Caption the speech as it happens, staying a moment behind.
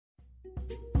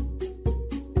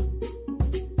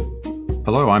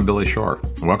Hello, I'm Billy Shore.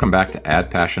 Welcome back to Add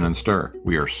Passion and Stir.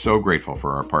 We are so grateful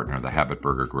for our partner, the Habit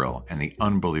Burger Grill, and the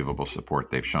unbelievable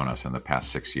support they've shown us in the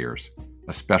past 6 years,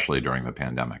 especially during the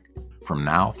pandemic. From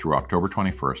now through October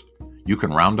 21st, you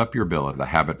can round up your bill at the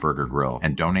Habit Burger Grill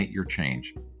and donate your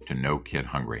change to No Kid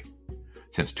Hungry.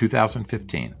 Since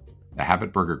 2015, the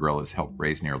Habit Burger Grill has helped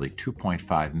raise nearly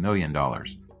 $2.5 million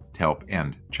to help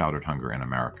end childhood hunger in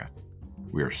America.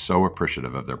 We are so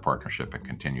appreciative of their partnership and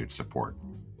continued support.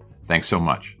 Thanks so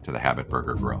much to the Habit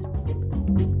Burger Grill.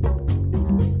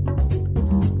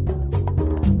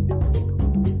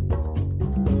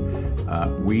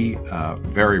 We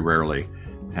very rarely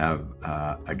have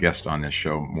a guest on this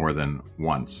show more than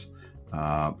once,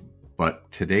 but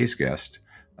today's guest,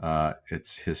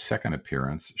 it's his second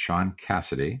appearance. Shaun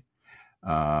Cassidy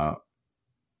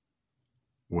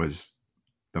was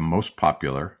the most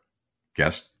popular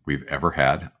guest we've ever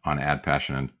had on Add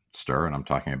Passion and Stir, and I'm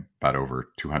talking about over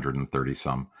 230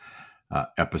 some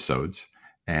episodes.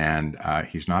 And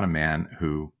he's not a man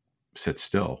who sits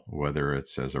still, whether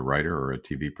it's as a writer or a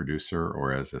TV producer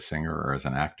or as a singer or as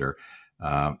an actor.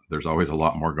 There's always a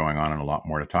lot more going on and a lot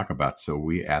more to talk about. So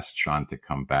we asked Shaun to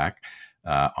come back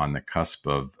on the cusp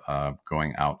of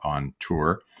going out on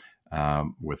tour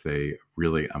with a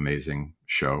really amazing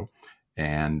show.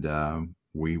 And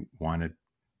we wanted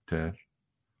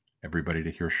everybody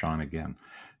to hear Shaun again.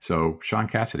 So Shaun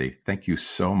Cassidy, thank you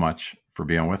so much for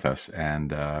being with us.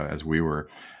 And as we were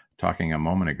talking a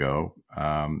moment ago,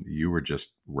 you were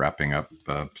just wrapping up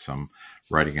some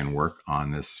writing and work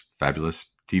on this fabulous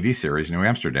TV series, New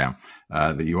Amsterdam,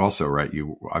 that you also write.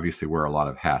 You obviously wear a lot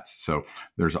of hats. So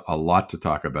there's a lot to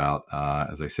talk about.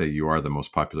 As I say, you are the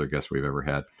most popular guest we've ever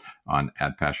had on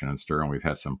Add Passion and Stir, and we've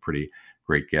had some pretty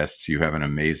great guests. You have an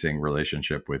amazing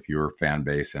relationship with your fan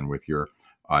base and with your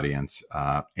audience,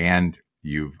 and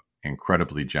you've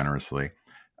incredibly generously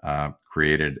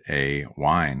created a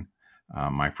wine,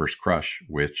 My First Crush,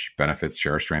 which benefits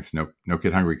Share Our Strength's No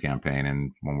Kid Hungry campaign.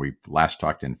 And when we last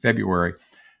talked in February,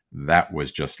 that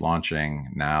was just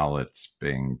launching. Now it's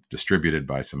being distributed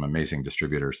by some amazing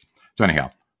distributors. So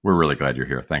anyhow, we're really glad you're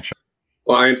here. Thanks, Shaun.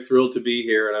 Well, I'm thrilled to be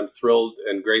here, and I'm thrilled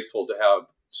and grateful to have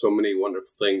so many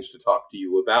wonderful things to talk to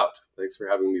you about. Thanks for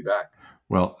having me back.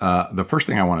 Well, the first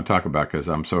thing I want to talk about, because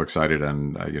I'm so excited,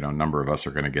 and a number of us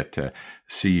are going to get to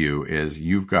see you, is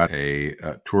you've got a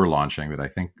tour launching that I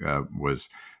think was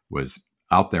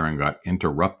out there and got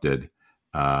interrupted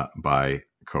by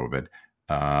COVID.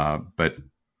 But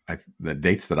the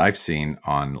dates that I've seen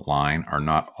online are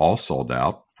not all sold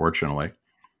out, fortunately,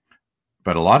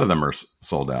 but a lot of them are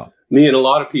sold out. Me and a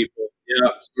lot of people, yeah,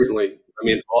 certainly. I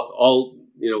mean, all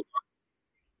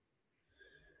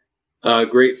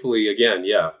gratefully, again,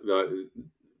 yeah.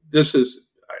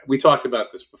 We talked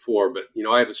about this before, but,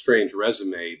 I have a strange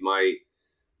resume. My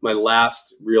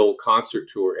last real concert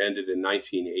tour ended in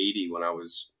 1980 when I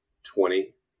was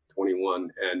 20, 21.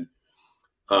 And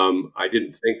I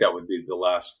didn't think that would be the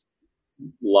last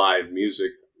live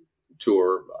music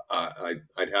tour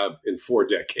I'd have in 4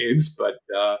 decades. But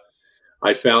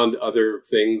I found other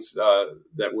things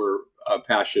that were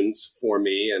passions for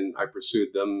me, and I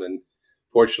pursued them. And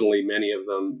fortunately, many of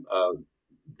them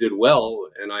did well,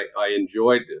 and I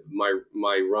enjoyed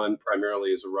my run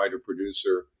primarily as a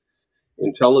writer-producer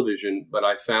in television, but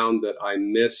I found that I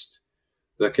missed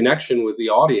the connection with the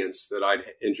audience that I'd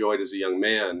enjoyed as a young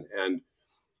man. And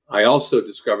I also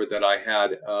discovered that I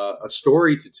had a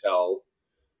story to tell,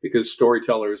 because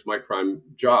storyteller is my prime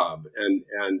job,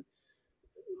 and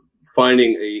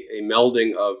finding a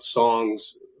melding of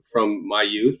songs from my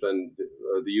youth and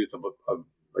the youth of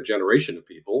a generation of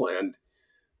people, and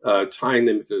tying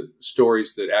them to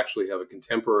stories that actually have a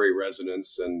contemporary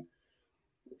resonance, and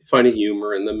finding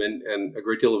humor in them, and a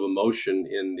great deal of emotion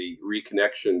in the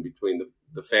reconnection between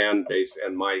the fan base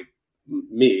and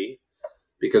me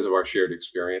because of our shared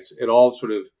experience. It all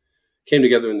sort of came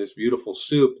together in this beautiful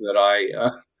soup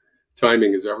that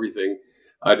timing is everything.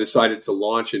 I decided to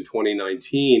launch in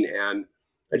 2019, and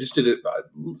I just did a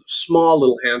small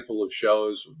little handful of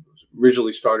shows.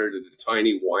 Originally started at a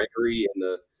tiny winery in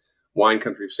the wine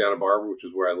country of Santa Barbara, which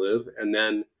is where I live. And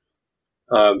then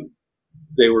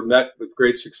they were met with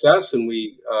great success, and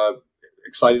we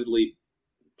excitedly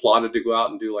plotted to go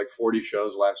out and do like 40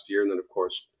 shows last year. And then, of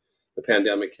course, the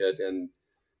pandemic hit and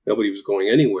nobody was going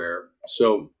anywhere.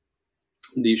 So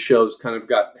these shows kind of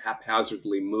got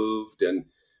haphazardly moved, and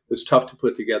it was tough to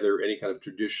put together any kind of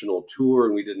traditional tour,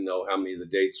 and we didn't know how many of the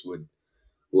dates would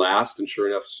last. And sure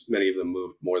enough, many of them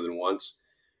moved more than once.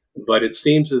 But it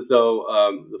seems as though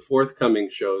the forthcoming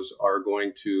shows are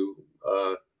going to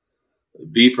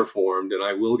be performed, and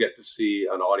I will get to see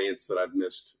an audience that I've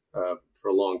missed for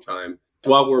a long time.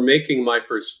 while we're making My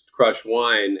First Crush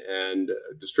wine and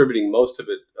distributing most of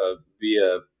it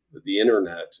via the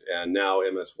internet and now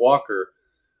MS Walker,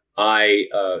 I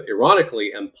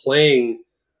ironically am playing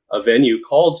a venue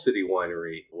called City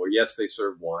Winery, where yes, they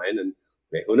serve wine, and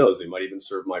who knows, they might even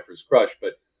serve My First Crush.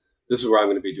 But this is where I'm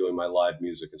going to be doing my live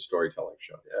music and storytelling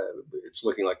show. It's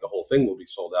looking like the whole thing will be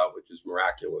sold out, which is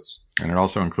miraculous. And it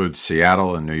also includes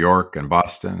Seattle and New York and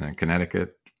Boston and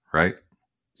Connecticut, right?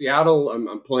 Seattle,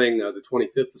 I'm playing the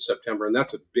 25th of September, and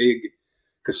that's a big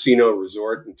casino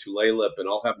resort in Tulalip, and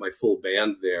I'll have my full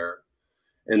band there.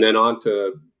 And then on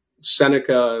to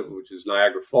Seneca, which is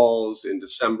Niagara Falls, in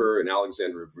December, in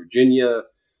Alexandria, Virginia,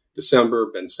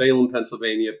 December, Bensalem,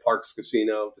 Pennsylvania, Parks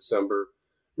Casino, December,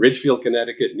 Ridgefield,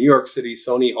 Connecticut, New York City,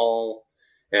 Sony Hall,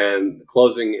 and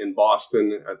closing in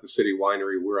Boston at the City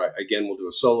Winery, where I, again, will do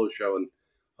a solo show, and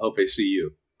I hope I see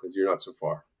you, because you're not so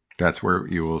far. That's where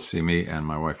you will see me and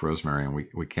my wife, Rosemary, and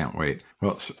we can't wait.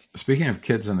 Well, speaking of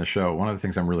kids in the show, one of the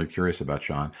things I'm really curious about,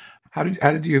 Sean, how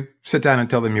did you sit down and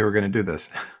tell them you were going to do this?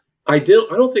 I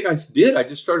don't think I did. I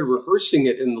just started rehearsing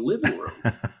it in the living room.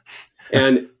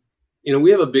 And,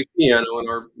 we have a big piano in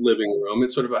our living room.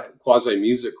 It's sort of a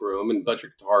quasi-music room and a bunch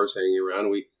of guitars hanging around.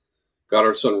 We got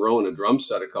our son Rowan a drum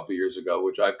set a couple years ago,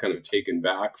 which I've kind of taken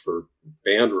back for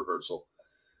band rehearsal.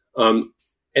 And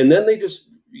then they just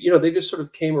sort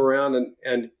of came around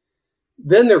and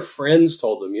then their friends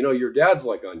told them, your dad's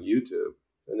like on YouTube.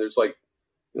 And there's like,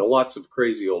 lots of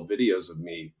crazy old videos of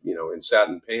me, in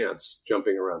satin pants,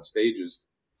 jumping around stages,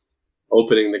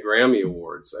 opening the Grammy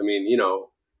Awards. I mean,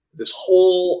 this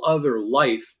whole other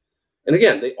life. And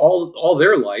again, they all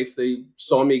their life, they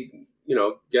saw me,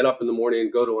 get up in the morning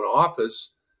and go to an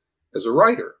office as a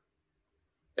writer.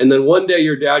 And then one day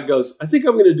your dad goes, I think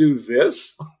I'm going to do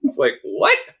this. It's like,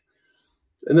 what?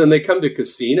 And then they come to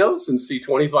casinos and see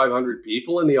 2,500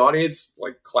 people in the audience,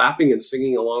 like clapping and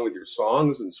singing along with your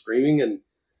songs and screaming. And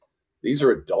these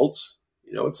are adults.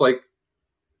 It's like,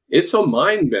 it's a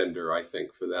mind bender, I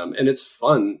think, for them. And it's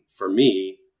fun for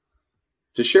me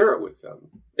to share it with them.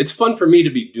 It's fun for me to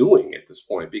be doing at this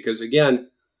point, because again,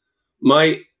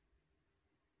 my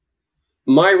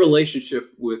relationship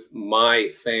with my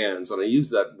fans, and I use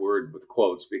that word with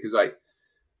quotes because I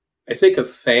think of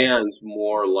fans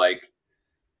more like,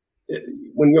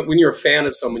 when you're a fan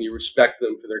of someone, you respect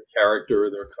them for their character or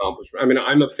their accomplishment. I mean,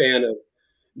 I'm a fan of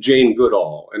Jane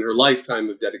Goodall and her lifetime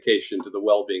of dedication to the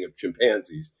well-being of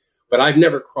chimpanzees, but I've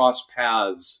never crossed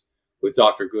paths with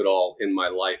Dr. Goodall in my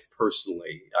life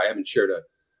personally. I haven't shared a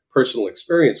personal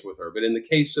experience with her, but in the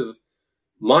case of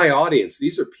my audience,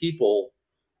 these are people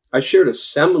I shared a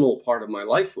seminal part of my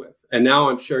life with, and now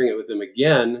I'm sharing it with them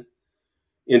again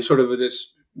in sort of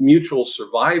this mutual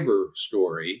survivor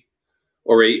story,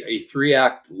 or a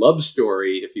 3-act love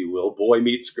story, if you will. Boy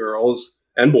meets girls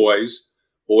and boys,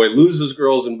 boy loses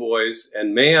girls and boys,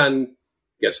 and man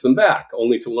gets them back,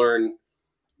 only to learn,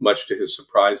 much to his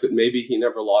surprise, that maybe he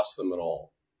never lost them at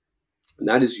all. And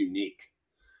that is unique.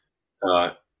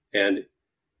 And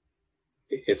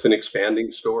it's an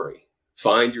expanding story.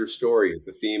 Find your story is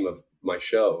the theme of my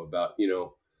show about,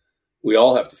 we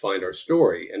all have to find our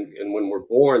story. And when we're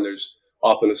born, there's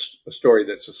often a story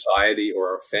that society or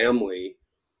our family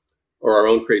or our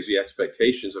own crazy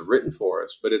expectations have written for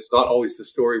us, but it's not always the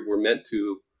story we're meant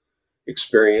to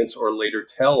experience or later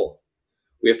tell.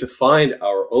 We have to find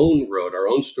our own road, our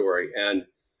own story, and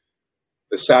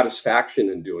the satisfaction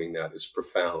in doing that is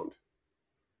profound.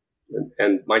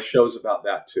 And my show's about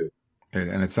that too.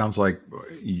 And it sounds like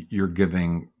you're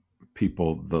giving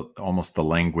people almost the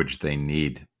language they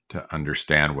need to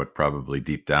understand what probably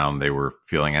deep down they were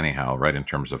feeling anyhow, right? In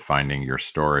terms of finding your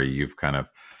story, you've kind of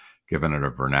given it a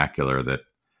vernacular that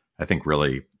I think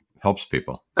really helps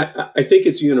people. I think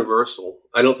it's universal.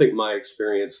 I don't think my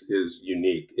experience is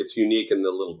unique. It's unique in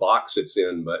the little box it's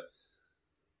in, but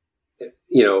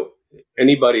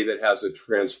anybody that has a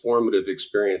transformative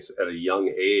experience at a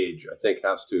young age, I think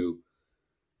has to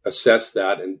assess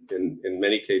that and in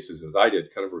many cases, as I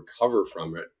did, kind of recover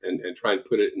from it and try and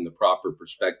put it in the proper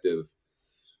perspective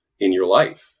in your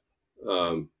life.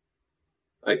 The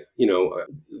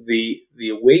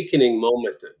awakening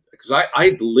moment, because I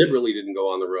deliberately didn't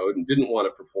go on the road and didn't want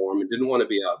to perform and didn't want to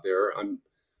be out there.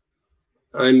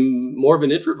 I'm more of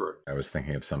an introvert. I was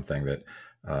thinking of something that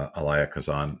Elia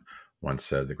Kazan once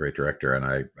said, the great director, and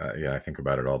I think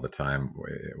about it all the time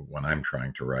when I'm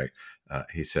trying to write.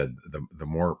 He said, the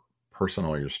more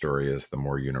personal your story is, the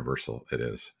more universal it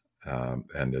is.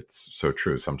 And it's so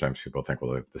true. Sometimes people think,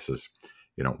 well, if this is,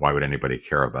 why would anybody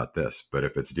care about this? But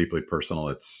if it's deeply personal,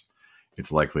 it's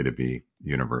likely to be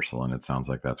universal. And it sounds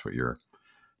like that's what you're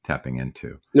tapping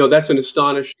into. No, that's an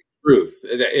astonishing truth.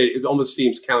 It almost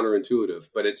seems counterintuitive,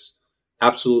 but it's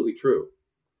absolutely true.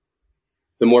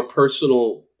 The more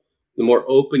personal, the more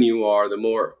open you are, the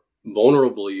more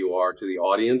vulnerable you are to the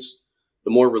audience,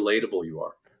 the more relatable you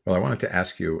are. Well, I wanted to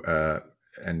ask you,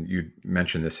 and you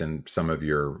mentioned this in some of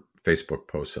your Facebook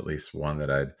posts, at least one that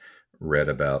I'd read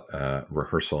about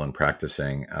rehearsal and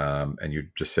practicing, and you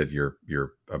just said you're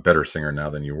a better singer now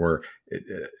than you were.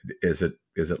 Is it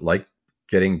like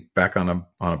getting back on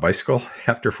a bicycle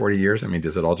after 40 years? I mean,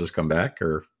 does it all just come back,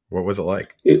 or what was it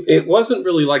like? It wasn't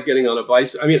really like getting on a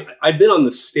bicycle. I mean, I'd been on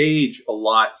the stage a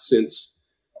lot since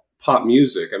pop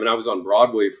music. I mean, I was on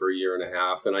Broadway for a year and a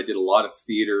half, and I did a lot of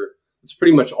theater. It's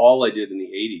pretty much all I did in the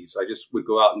 80s. I just would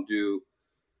go out and do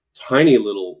tiny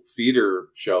little theater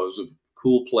shows of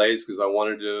cool plays because I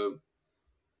wanted to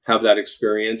have that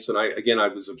experience. And I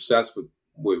was obsessed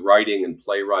with writing and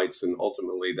playwrights, and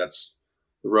ultimately that's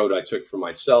the road I took for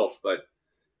myself. But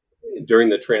during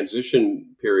the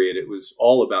transition period, it was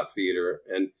all about theater.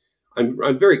 And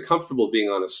I'm very comfortable being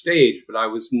on a stage, but I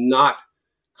was not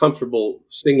comfortable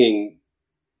singing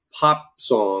pop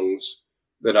songs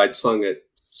that I'd sung at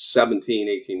 17,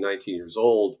 18, 19 years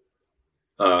old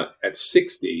at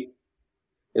 60,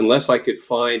 unless I could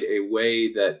find a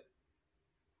way that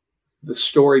the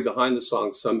story behind the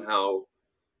song somehow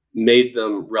made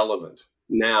them relevant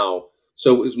now.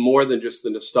 So it was more than just the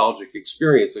nostalgic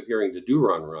experience of hearing the Do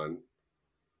Run Run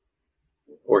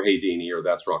or Hey Deanie or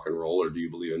That's Rock and Roll or Do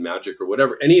You Believe in Magic or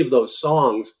whatever, any of those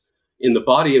songs in the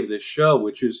body of this show,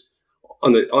 which is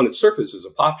on its surface is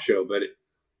a pop show, but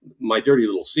my dirty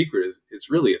little secret is it's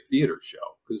really a theater show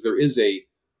because there is a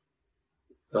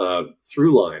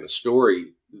through line, a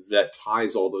story that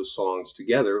ties all those songs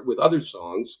together with other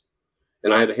songs.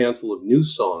 And I have a handful of new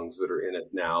songs that are in it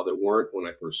now that weren't when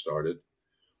I first started.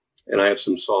 And I have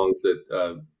some songs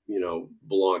that,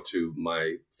 belong to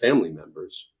my family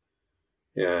members.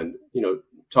 And,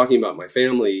 talking about my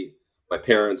family, my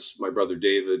parents, my brother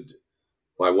David,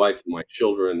 my wife, and my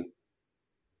children,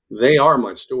 they are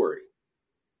my story.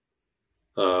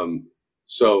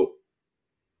 So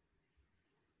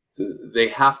they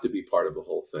have to be part of the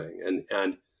whole thing.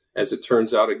 And as it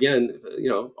turns out, again,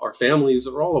 our families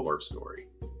are all of our story,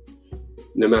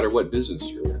 no matter what business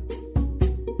you're in.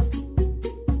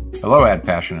 Hello, Add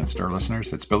Passion and Stir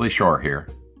listeners. It's Billy Shore here.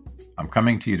 I'm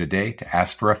coming to you today to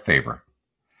ask for a favor.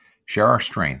 Share Our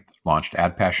Strength launched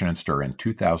Add Passion and Stir in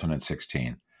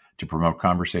 2016 to promote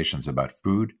conversations about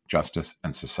food, justice,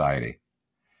 and society.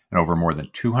 And over more than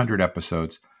 200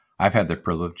 episodes, I've had the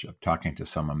privilege of talking to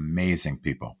some amazing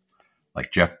people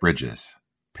like Jeff Bridges,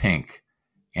 Pink,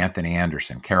 Anthony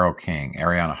Anderson, Carole King,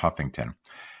 Arianna Huffington.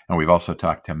 And we've also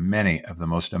talked to many of the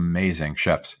most amazing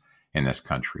chefs in this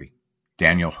country.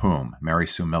 Daniel Hume, Mary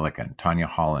Sue Milliken, Tanya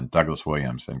Holland, Douglas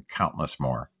Williams, and countless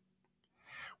more.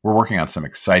 We're working on some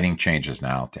exciting changes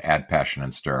now to Add Passion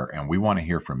and Stir, and we want to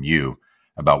hear from you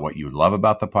about what you love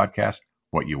about the podcast,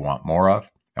 what you want more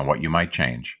of, and what you might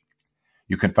change.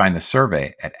 You can find the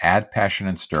survey at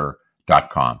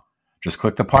addpassionandstir.com. Just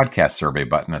click the podcast survey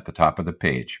button at the top of the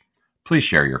page. Please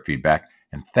share your feedback,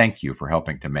 and thank you for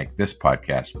helping to make this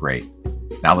podcast great.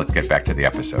 Now let's get back to the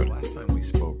episode. Last time we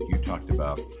spoke, you talked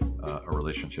about a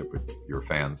relationship with your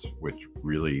fans, which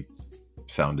really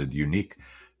sounded unique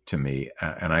to me.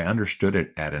 And I understood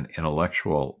it at an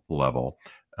intellectual level.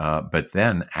 But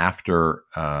then after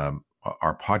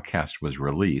our podcast was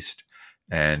released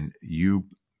and you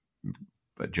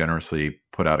generously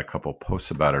put out a couple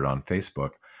posts about it on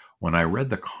Facebook, when I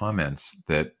read the comments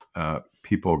that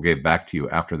people gave back to you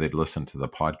after they'd listened to the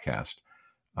podcast,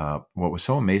 what was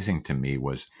so amazing to me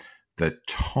was the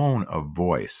tone of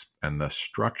voice and the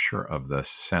structure of the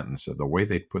sentence, of the way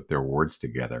they put their words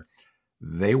together.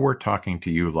 They were talking to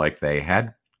you like they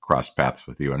had crossed paths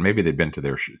with you, and maybe they'd been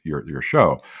to your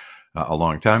show a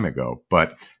long time ago.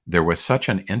 But there was such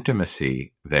an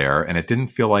intimacy there, and it didn't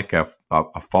feel like a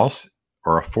false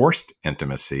or a forced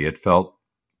intimacy. It felt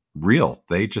real.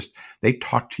 They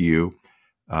talked to you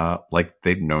like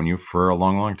they'd known you for a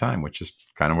long, long time, which is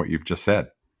kind of what you've just said.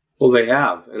 Well, they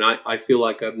have. And I feel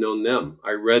like I've known them.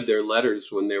 I read their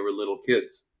letters when they were little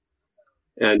kids.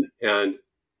 And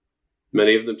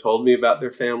many of them told me about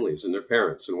their families and their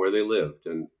parents and where they lived.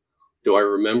 And do I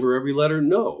remember every letter?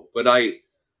 No. But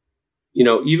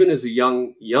even as a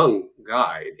young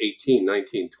guy, 18,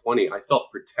 19, 20, I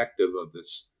felt protective of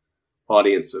this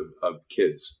audience of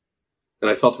kids. And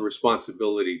I felt a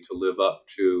responsibility to live up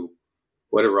to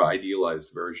whatever idealized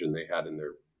version they had in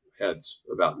their heads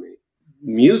about me.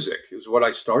 Music is what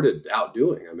I started out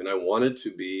doing. I mean, I wanted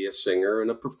to be a singer and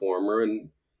a performer and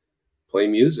play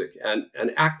music and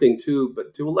acting too,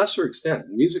 but to a lesser extent.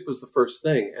 Music was the first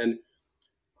thing. And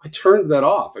I turned that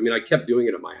off. I mean, I kept doing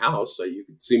it at my house. So you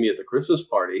could see me at the Christmas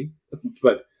party,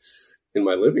 but in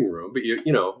my living room. But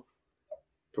you know,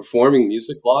 performing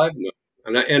music live, no.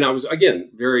 And I was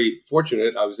again very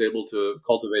fortunate. I was able to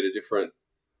cultivate a different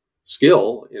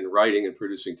skill in writing and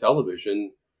producing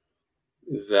television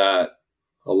that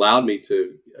allowed me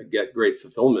to get great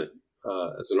fulfillment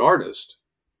as an artist.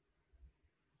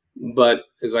 But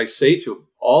as I say to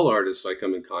all artists I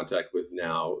come in contact with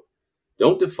now,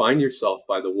 don't define yourself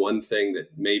by the one thing that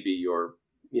maybe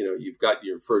you've got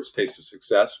your first taste of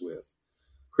success with.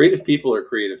 Creative people are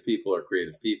creative people are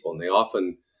creative people, and they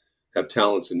often have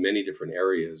talents in many different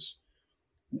areas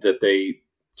that they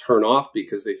turn off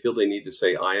because they feel they need to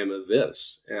say, I am a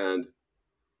this. And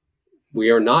we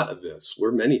are not a this.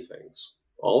 We're many things,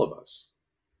 all of us.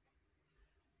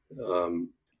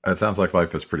 It sounds like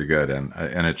life is pretty good, and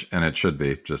it should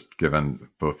be, just given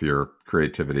both your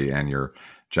creativity and your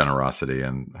generosity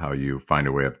and how you find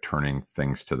a way of turning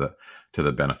things to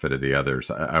the benefit of the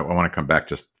others. I want to come back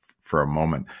just for a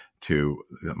moment to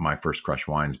My First Crush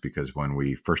wines, because when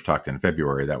we first talked in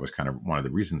February, that was kind of one of the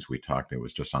reasons we talked. It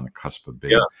was just on the cusp of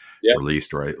being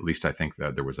released, or at least I think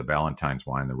that there was a Valentine's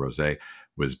wine, the rosé,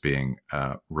 was being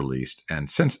released. And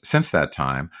since that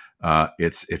time,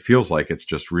 it feels like it's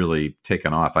just really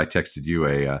taken off. I texted you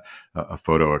a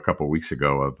photo a couple of weeks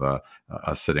ago of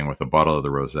us sitting with a bottle of the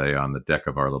rosé on the deck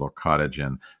of our little cottage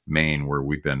in Maine, where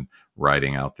we've been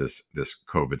riding out this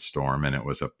COVID storm, and it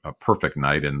was a perfect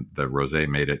night, and the rosé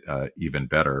made it even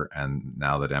better. And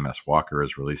now that MS Walker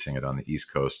is releasing it on the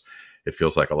East Coast, it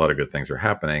feels like a lot of good things are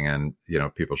happening. And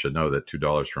people should know that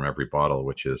 $2 from every bottle,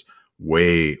 which is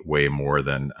way more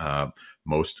than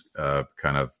most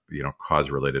kind of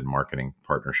cause-related marketing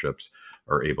partnerships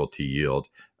are able to yield.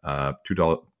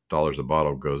 $2 a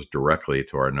bottle goes directly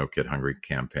to our No Kid Hungry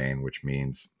campaign, which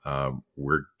means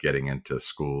we're getting into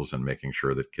schools and making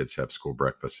sure that kids have school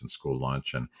breakfast and school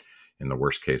lunch. And in the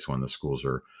worst case, when the schools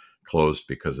are closed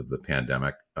because of the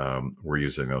pandemic, we're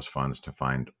using those funds to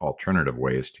find alternative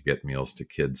ways to get meals to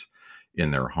kids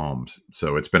in their homes.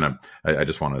 So it's been I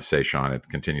just want to say, Sean, it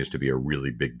continues to be a really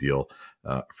big deal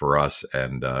for us.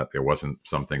 And it wasn't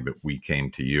something that we came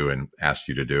to you and asked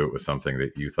you to do. It was something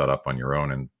that you thought up on your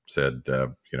own and said,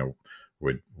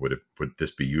 would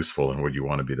this be useful, and would you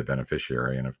want to be the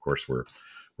beneficiary? And of course, we're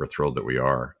thrilled that we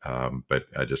are. But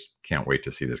I just can't wait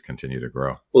to see this continue to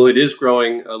grow. Well, it is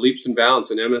growing leaps and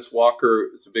bounds, and MS Walker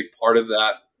is a big part of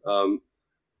that.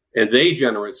 And they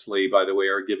generously, by the way,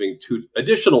 are giving $2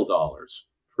 additional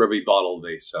for every bottle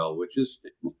they sell, which is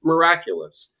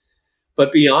miraculous.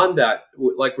 But beyond that,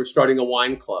 like, we're starting a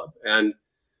wine club. And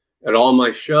at all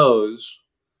my shows,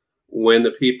 when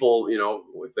the people,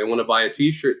 if they want to buy a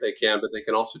T-shirt, they can, but they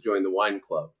can also join the wine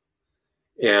club.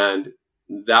 And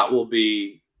that will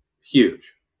be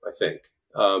huge, I think,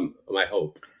 my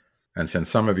hope. And since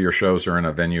some of your shows are in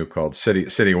a venue called City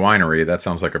Winery, that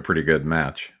sounds like a pretty good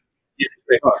match. Yes,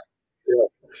 they are. Yeah.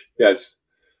 Yes,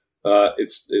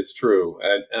 it's true.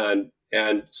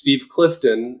 And Steve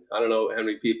Clifton, I don't know how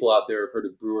many people out there have heard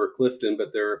of Brewer Clifton,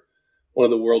 but they're one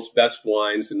of the world's best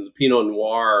wines. And the Pinot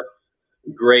Noir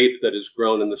grape that is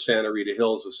grown in the Santa Rita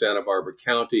Hills of Santa Barbara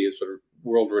County is sort of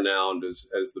world renowned as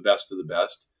the best of the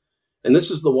best. And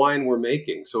this is the wine we're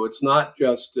making. So it's not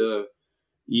just,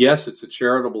 yes, it's a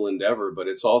charitable endeavor, but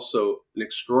it's also an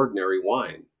extraordinary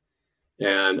wine.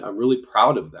 And I'm really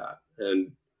proud of that.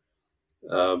 And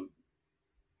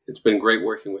it's been great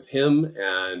working with him,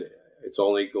 and it's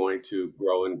only going to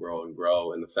grow and grow and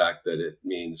grow. And the fact that it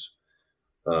means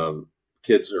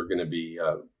kids are going to be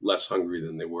less hungry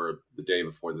than they were the day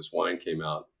before this wine came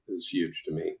out is huge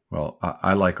to me. Well,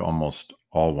 I like almost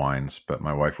all wines, but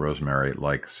my wife Rosemary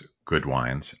likes good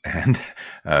wines, and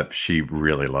she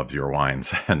really loves your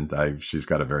wines, and she's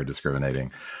got a very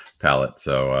discriminating palate.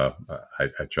 So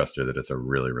I trust her that it's a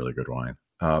really, really good wine.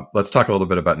 Let's talk a little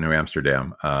bit about New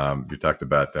Amsterdam. You talked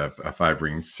about a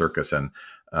 5-ring circus, and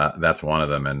that's one of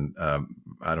them. And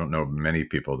I don't know many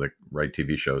people that write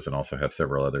TV shows and also have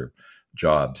several other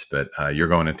jobs, but you're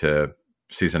going into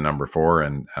season number 4,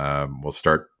 and we'll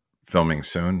start filming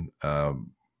soon.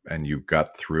 And you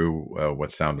got through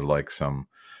what sounded like some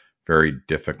very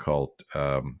difficult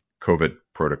COVID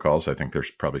protocols. I think they're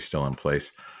probably still in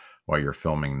place while you're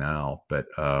filming now. But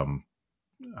how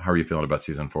are you feeling about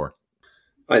season 4?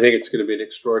 I think it's going to be an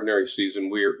extraordinary season.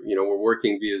 We're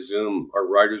working via Zoom, our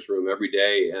writer's room, every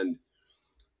day. And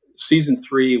season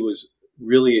 3 was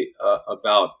really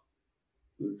about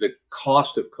the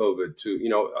cost of COVID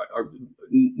our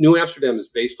New Amsterdam is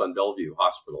based on Bellevue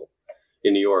Hospital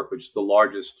in New York, which is the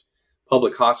largest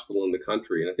public hospital in the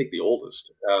country, and I think the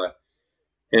oldest.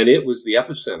 And it was the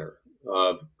epicenter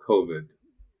of COVID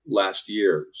last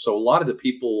year. So a lot of the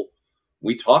people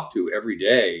we talk to every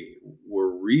day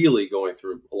were really going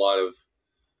through a lot of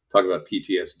talk about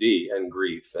PTSD and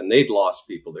grief, and they'd lost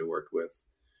people they worked with,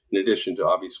 in addition to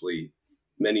obviously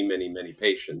many, many, many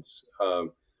patients.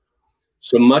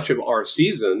 So much of our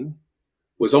season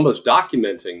was almost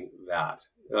documenting that.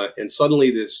 And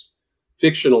suddenly this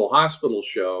fictional hospital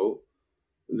show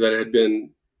that had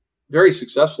been very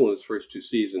successful in its first two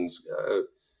seasons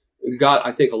got,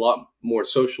 I think, a lot more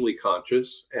socially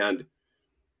conscious and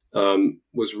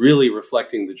was really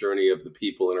reflecting the journey of the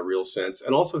people in a real sense,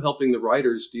 and also helping the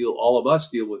writers all of us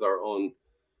deal with our own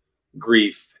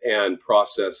grief and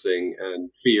processing and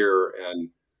fear and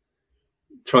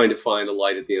trying to find a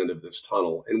light at the end of this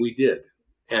tunnel. And we did.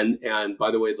 And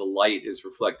by the way, the light is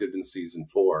reflected in season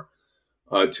 4.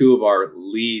 Two of our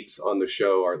leads on the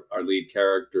show, our lead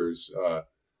characters,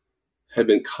 had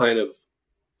been kind of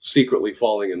secretly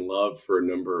falling in love for a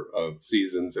number of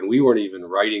seasons. And we weren't even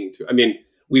writing to, I mean,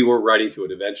 we were writing to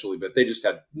it eventually, but they just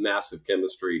had massive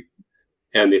chemistry.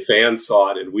 And the fans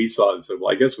saw it and we saw it and said,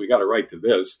 well, I guess we got to write to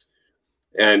this.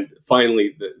 And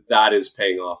finally, that is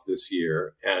paying off this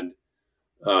year. And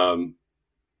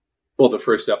well, the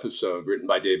first episode, written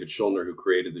by David Schulner, who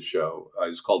created the show,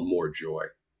 is called More Joy,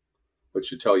 which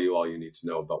should tell you all you need to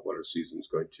know about what our season is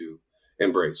going to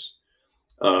embrace.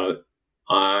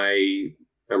 I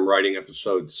am writing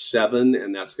episode 7,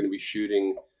 and that's going to be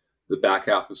shooting the back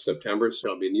half of September. So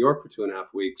I'll be in New York for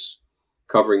 2.5 weeks,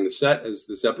 covering the set as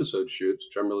this episode shoots,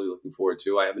 which I'm really looking forward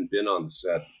to. I haven't been on the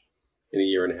set in a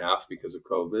 1.5 years because of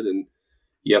COVID. And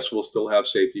yes, we'll still have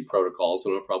safety protocols,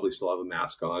 and I'll probably still have a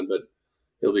mask on, but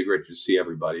it'll be great to see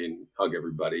everybody and hug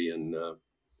everybody and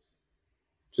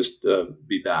just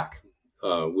be back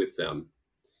with them.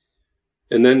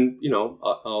 And then, you know,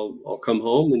 I'll come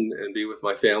home and be with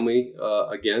my family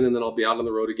again, and then I'll be out on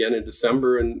the road again in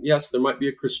December. And yes, there might be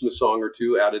a Christmas song or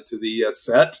two added to the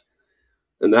set,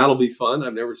 and that'll be fun.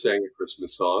 I've never sang a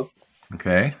Christmas song.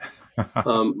 Okay.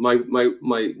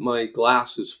 My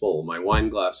glass is full. My wine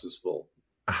glass is full.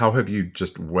 How have you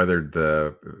just weathered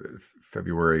the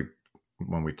February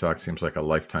when we talked? Seems like a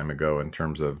lifetime ago in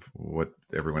terms of what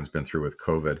everyone's been through with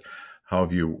COVID. How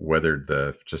have you weathered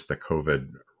the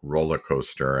COVID roller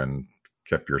coaster and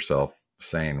kept yourself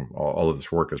sane? All of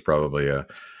this work is probably a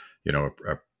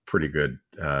pretty good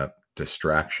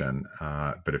distraction,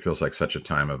 but it feels like such a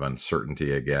time of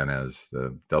uncertainty again as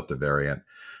the Delta variant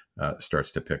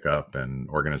starts to pick up, and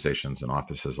organizations and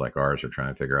offices like ours are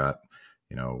trying to figure out,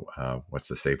 what's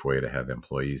the safe way to have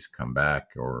employees come back,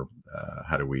 or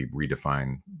how do we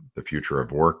redefine the future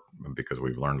of work, because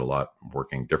we've learned a lot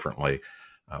working differently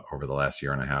over the last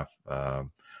 1.5 years.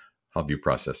 How have you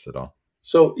processed it all?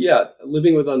 So, yeah,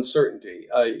 living with uncertainty.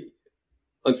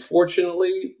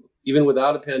 Unfortunately, even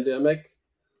without a pandemic,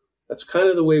 that's kind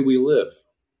of the way we live.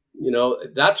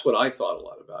 That's what I thought a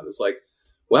lot about. It's like,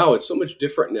 wow, it's so much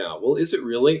different now. Well, is it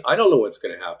really? I don't know what's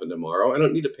going to happen tomorrow. I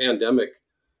don't need a pandemic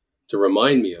to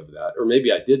remind me of that. Or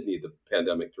maybe I did need the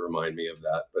pandemic to remind me of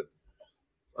that, but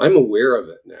I'm aware of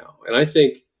it now. And I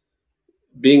think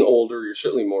being older, you're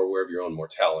certainly more aware of your own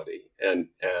mortality. And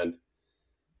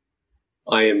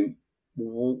I am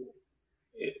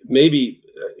maybe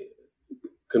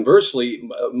conversely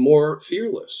more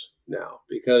fearless now,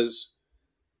 because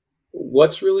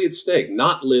what's really at stake?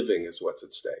 Not living is what's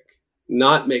at stake.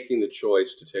 Not making the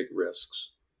choice to take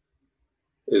risks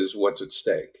is what's at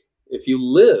stake. If you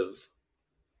live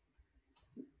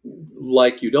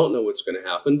like you don't know what's going to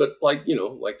happen, but like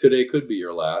today could be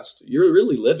your last, you're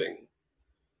really living.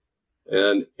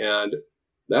 And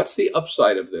that's the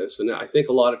upside of this. And I think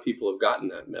a lot of people have gotten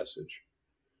that message.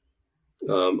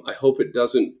 I hope it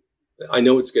doesn't, I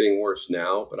know it's getting worse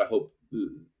now, but I hope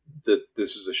that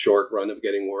this is a short run of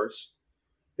getting worse.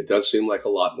 It does seem like a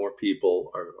lot more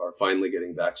people are finally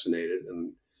getting vaccinated.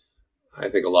 And I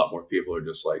think a lot more people are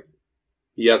just like,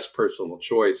 yes, personal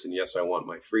choice. And yes, I want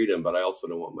my freedom, but I also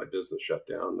don't want my business shut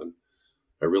down. And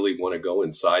I really want to go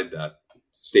inside that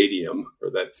stadium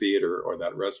or that theater or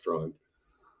that restaurant.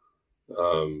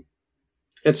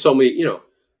 And so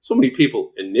many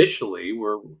people initially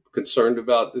were concerned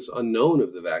about this unknown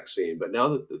of the vaccine. But now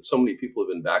that so many people have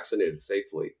been vaccinated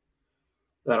safely,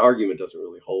 that argument doesn't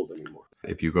really hold anymore.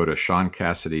 If you go to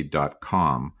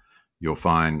SeanCassidy.com, you'll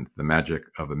find the Magic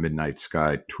of a Midnight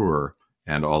Sky tour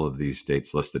and all of these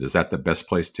dates listed. Is that the best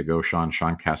place to go, Sean?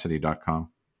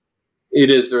 SeanCassidy.com? It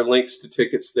is. There are links to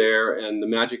tickets there. And the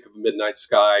Magic of a Midnight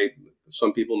Sky,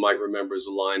 some people might remember, is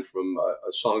a line from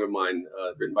a song of mine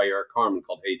written by Eric Carmen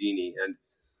called Houdini. And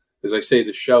as I say,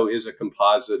 the show is a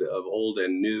composite of old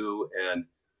and new. And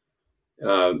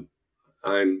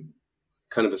I'm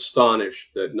kind of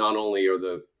astonished that not only are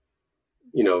the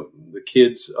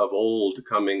kids of old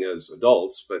coming as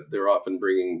adults, but they're often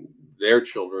bringing their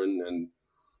children and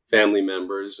family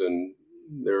members, and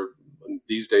there are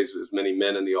these days as many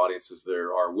men in the audience as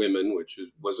there are women, which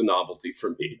was a novelty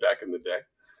for me back in the day.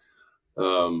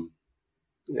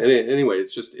 Anyway,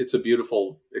 it's a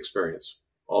beautiful experience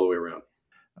all the way around.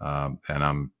 And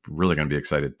I'm really going to be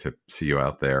excited to see you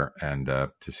out there and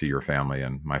to see your family,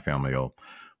 and my family will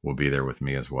be there with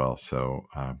me as well. So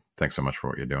thanks so much for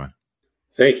what you're doing.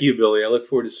 Thank you, Billy. I look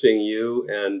forward to seeing you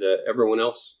and everyone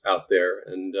else out there.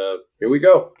 And here we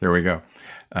go. There we go.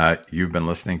 You've been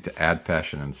listening to Add,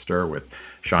 Passion, and Stir with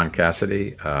Sean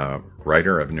Cassidy,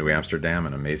 writer of New Amsterdam,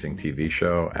 an amazing TV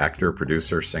show, actor,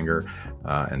 producer, singer,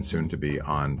 and soon to be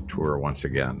on tour once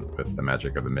again with The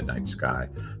Magic of the Midnight Sky.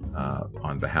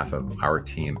 On behalf of our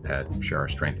team at Share Our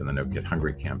Strength in the No Kid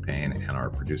Hungry campaign and our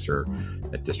producer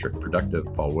at District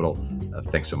Productive, Paul Whittle,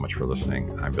 thanks so much for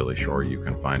listening. I'm Billy Shore. You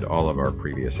can find all of our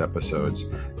previous episodes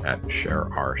at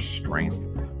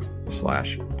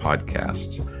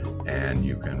shareourstrength.com/podcasts, and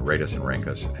you can rate us and rank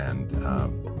us and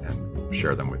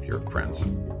share them with your friends.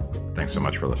 Thanks so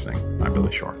much for listening. I'm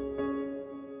Billy Shore.